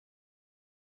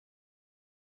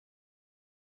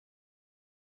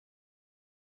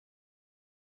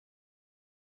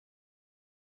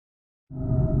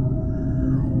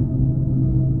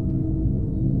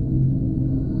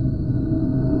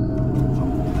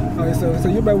Alright, so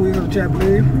you remember we was on the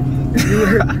trampoline?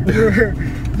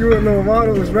 You and Lil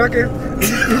Ronald was wrecking. You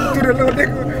threw that little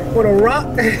nigga on a rock.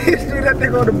 You threw that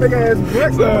nigga on the big ass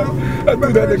brick. I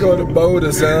threw that nigga on the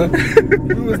boulder, son.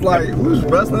 We was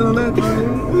wrestling on that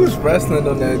joint. We was wrestling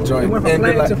on that joint. We went from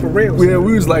playing to for real. Yeah,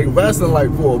 we was like wrestling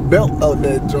like for a belt out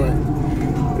that joint.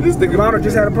 This nigga Ronald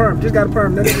just had a perm. Just got a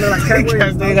perm. That nigga look like Cat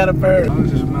Williams. They got a perm. I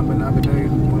was just remembering the other day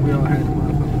when we all had the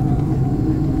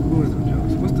motherfucking, who was the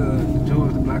Joes? What's the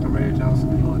Joes, the black and red Joes? The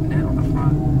little net on the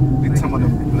front. They talking about the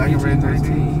black and red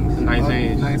 19s? The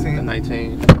 19s. 19? The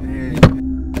 19s. Yeah.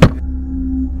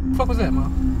 What the fuck was that, man?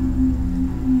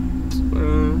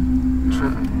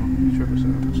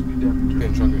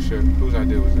 Getting drunk as shit. Whose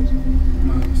idea was this?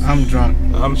 I'm drunk.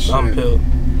 I'm pilled.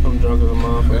 I'm drunk as a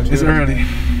motherfucker. It's early.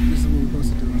 This is what we're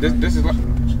supposed to do. This is like...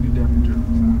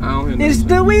 I don't hear It's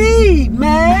the weed,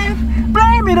 man.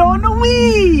 Blame it on the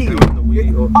weed.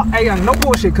 Oh, hey, young, no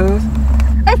bullshit, cuz.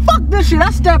 Hey, fuck this shit. I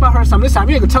stabbed at her something this time.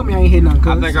 You ain't gonna tell me I ain't hit nothing,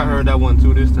 cuz. I think I heard that one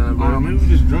too this time, bro. Maybe we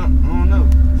just drunk. I don't know.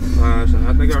 I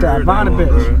think I heard that one, bitch.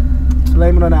 bro.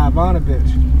 Blame it on the Ivana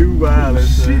bitch. You wild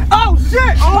as shit. Oh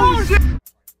shit! Oh shit!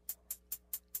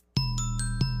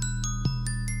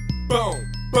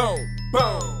 Boom, boom,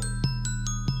 boom.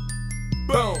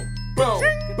 Boom, boom,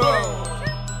 boom.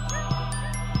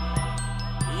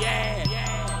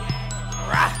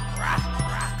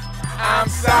 I'm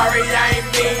sorry, I ain't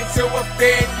mean to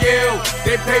offend you.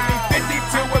 They paid me 50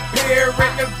 to appear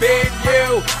in the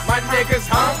venue. My niggas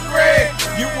hungry,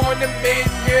 you on the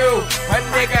menu. A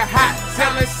nigga hot,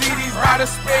 selling CDs by the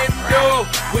spindle.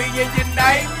 We in your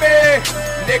nightmare,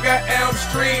 nigga Elm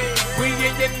Street. We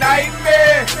in your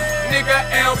nightmare, nigga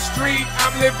Elm Street.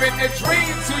 I'm living the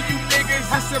dream to you niggas,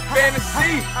 it's a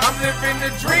fantasy. I'm living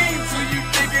the dream to you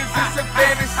niggas, it's a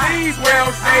fantasy. Well,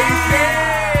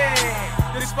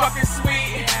 this fucking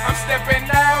sweet. I'm stepping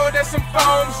out at some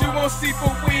phones you won't see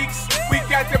for weeks. We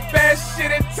got the best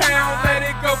shit in town, let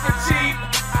it go for cheap.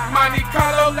 Monte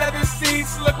Carlo leather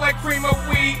seats look like cream of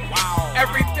wheat.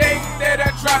 Everything that I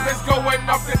drop is going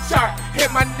off the chart. Hit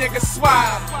my nigga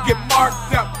Swab, get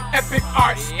marked up. Epic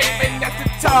arts, aiming at the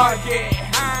target.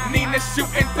 Nina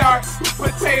shooting darts,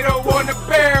 potato on the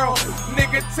barrel.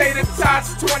 Nigga tater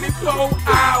tots, 24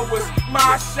 hours.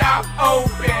 My shop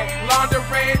open,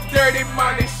 laundry and dirty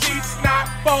money, sheets not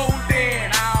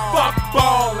folding. Fuck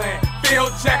ballin',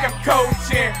 Phil Jack I'm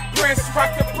coaching. Prince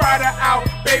rock the Prada out,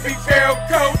 baby girl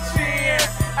coaching.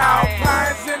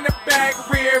 Alpines in the back,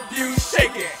 rear view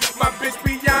shaking. My bitch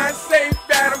Beyonce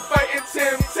fat, I'm fighting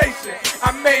temptation.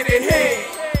 I made it hit,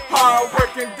 hard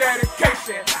work and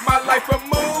dedication. My life a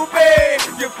movie,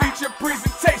 your feature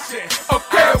presentation.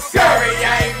 Okay, I'm sorry,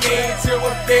 I ain't mean to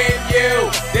offend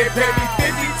you. They pay me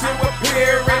 50 to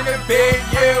appear in the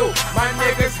venue. My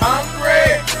niggas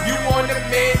hungry, you on the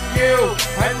menu.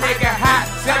 A nigga hot,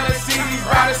 selling CDs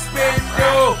by the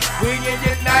spindle. We in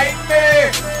your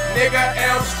nightmare, nigga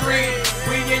Elm Street.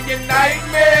 We in your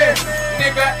nightmare,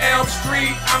 nigga Elm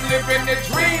Street. I'm living the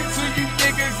dream to you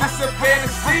niggas, it's a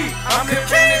fantasy. I'm living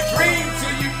the dream to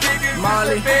you niggas, it's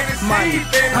a fantasy.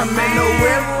 I'm in the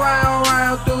whip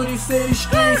round through these city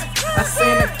streets. I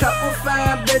seen a couple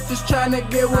fine bitches tryna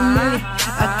get with me.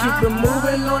 I keep it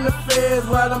moving on the feds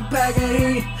while I'm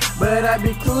packing heat. But I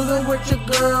be cruising with your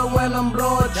girl when I'm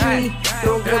blowing tree.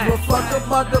 Don't give a fuck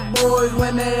about the boys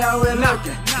when they out here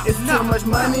looking. It's too much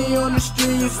money on the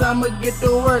streets, I'ma get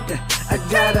to working. I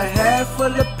got a head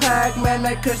full of pack, man,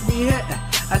 that cush be hitting.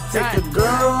 I take a girl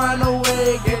run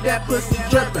away, get that pussy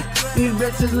drippin'. These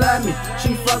bitches love me,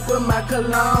 she fuck with my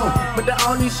cologne. But the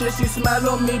only shit she smell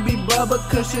on me be Bubba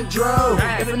Cushion Dro.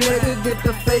 If a nigga get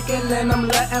the faking, then I'm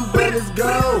letting bullets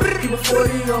go. Keep a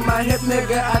 40 on my hip,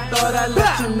 nigga, I thought I'd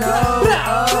let you know.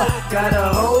 Got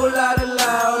a whole lot of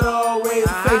loud, always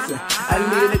facing. I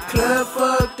leave the club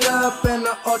fucked up in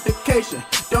the altercation.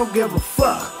 Don't give a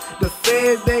fuck. The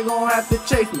feds, they gon' have to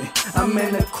chase me. I'm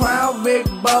in the crown, big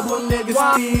bubble, niggas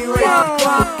speed racing.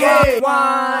 Okay.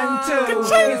 1, 2,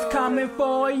 it's coming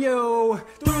for you.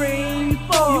 3,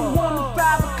 4. You want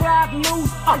 5 o'clock news?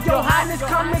 Your highness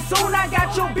coming soon. I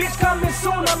got your bitch coming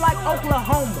sooner, like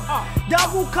Oklahoma.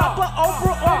 Double copper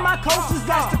Oprah on my coasters,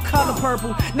 that's the color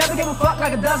purple. Never gave a fuck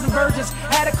like a dozen virgins.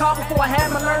 Had a car before I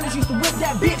had my learners. Used to whip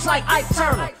that bitch like Ike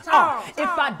Turner. If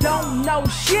I don't know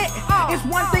shit, it's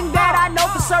one thing that I know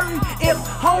for certain. If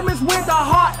home is where the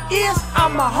heart is,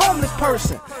 I'm a homeless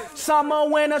person. Summer,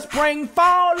 winter, spring,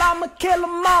 fall, I'ma kill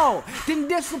them all, then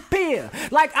disappear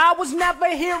like I was never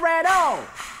here at all.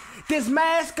 This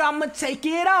mask, I'ma take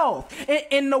it off. And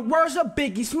in the words of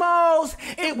Biggie Smalls,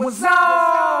 it was all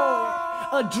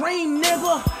a dream,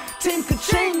 nigga. Team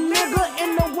ChaChing, nigga.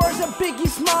 In the words of Biggie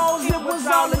Smalls, it was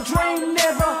all a dream,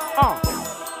 nigga.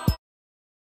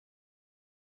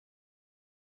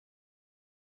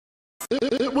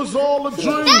 It was all a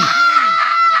dream.